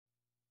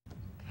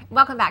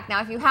Welcome back.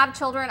 Now, if you have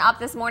children up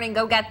this morning,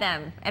 go get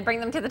them and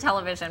bring them to the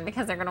television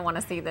because they're going to want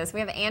to see this.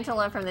 We have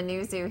Angela from the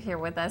New Zoo here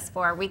with us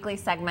for our weekly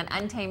segment,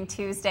 Untamed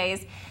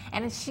Tuesdays,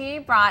 and she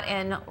brought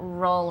in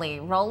Rollie.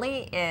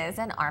 Rollie is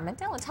an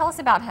armadillo. Tell us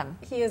about him.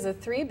 He is a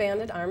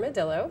three-banded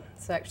armadillo.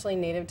 It's actually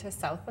native to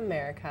South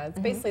America. It's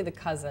basically the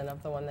cousin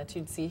of the one that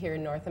you'd see here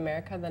in North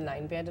America, the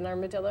nine-banded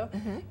armadillo.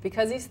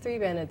 Because he's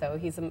three-banded, though,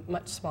 he's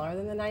much smaller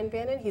than the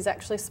nine-banded. He's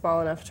actually small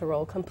enough to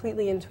roll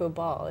completely into a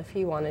ball if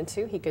he wanted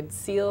to. He could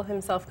seal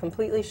himself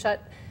completely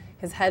shut,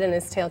 his head and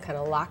his tail kind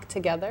of locked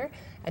together,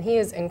 and he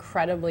is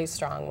incredibly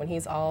strong. When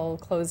he's all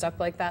closed up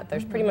like that,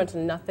 there's pretty much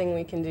nothing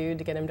we can do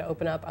to get him to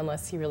open up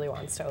unless he really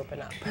wants to open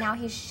up. Now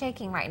he's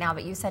shaking right now,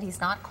 but you said he's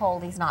not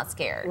cold, he's not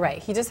scared.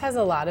 Right, he just has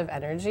a lot of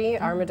energy.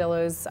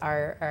 Armadillos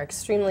are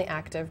extremely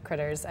active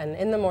critters, and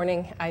in the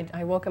morning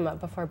I woke him up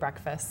before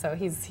breakfast, so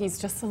he's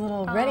just a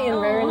little ready and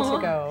raring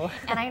to go.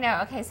 And I know,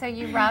 okay, so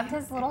you rubbed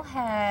his little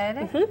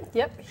head.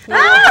 Yep.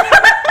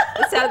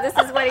 So this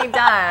is what he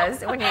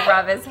does when you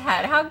rub his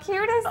head. How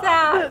cute is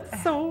that?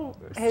 That's so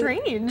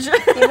strange.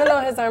 Even though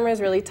his armor is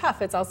really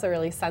tough, it's also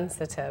really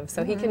sensitive.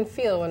 So he can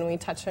feel when we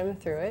touch him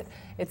through it.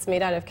 It's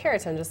made out of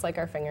keratin, just like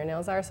our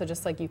fingernails are. So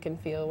just like you can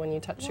feel when you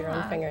touch your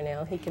own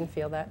fingernail, he can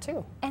feel that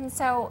too. And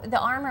so the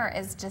armor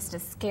is just to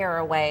scare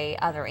away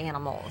other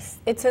animals.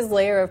 It's his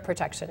layer of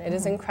protection. It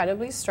is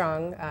incredibly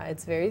strong.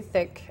 It's very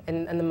thick,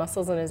 and the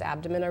muscles in his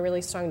abdomen are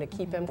really strong to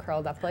keep him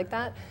curled up like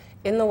that.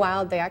 In the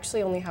wild, they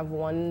actually only have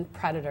one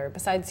predator,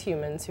 besides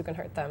humans, who can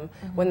hurt them.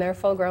 When they're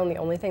full grown, the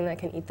only thing that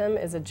can eat them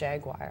is a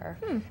jaguar.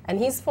 And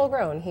he's full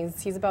grown.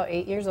 He's about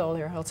 8 years old,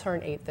 or he'll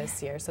turn 8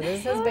 this year. So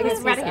this is as big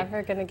as he's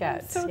ever going to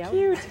get. So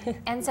cute.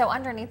 And so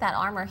underneath that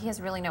armor, he has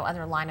really no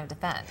other line of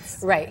defense.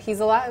 Right. He's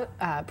a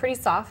lot, pretty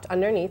soft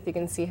underneath. You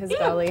can see his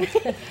belly.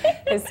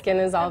 His skin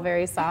is all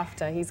very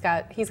soft. He's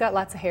got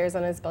lots of hairs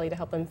on his belly to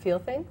help him feel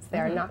things. They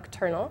are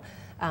nocturnal.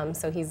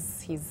 So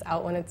he's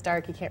out when it's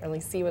dark. He can't really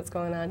see what's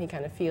going on. He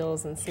kind of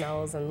feels and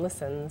smells and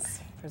listens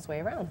for his way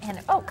around. And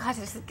oh gosh,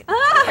 it just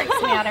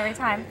freaks me out every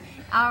time.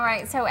 All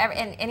right, so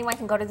and anyone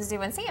can go to the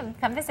zoo and see him.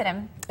 Come visit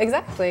him.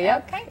 Exactly.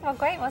 Yep. Okay. Well,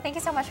 great. Well, thank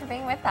you so much for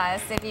being with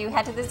us. If you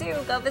head to the zoo,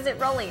 go visit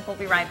Rollie. We'll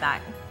be right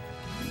back.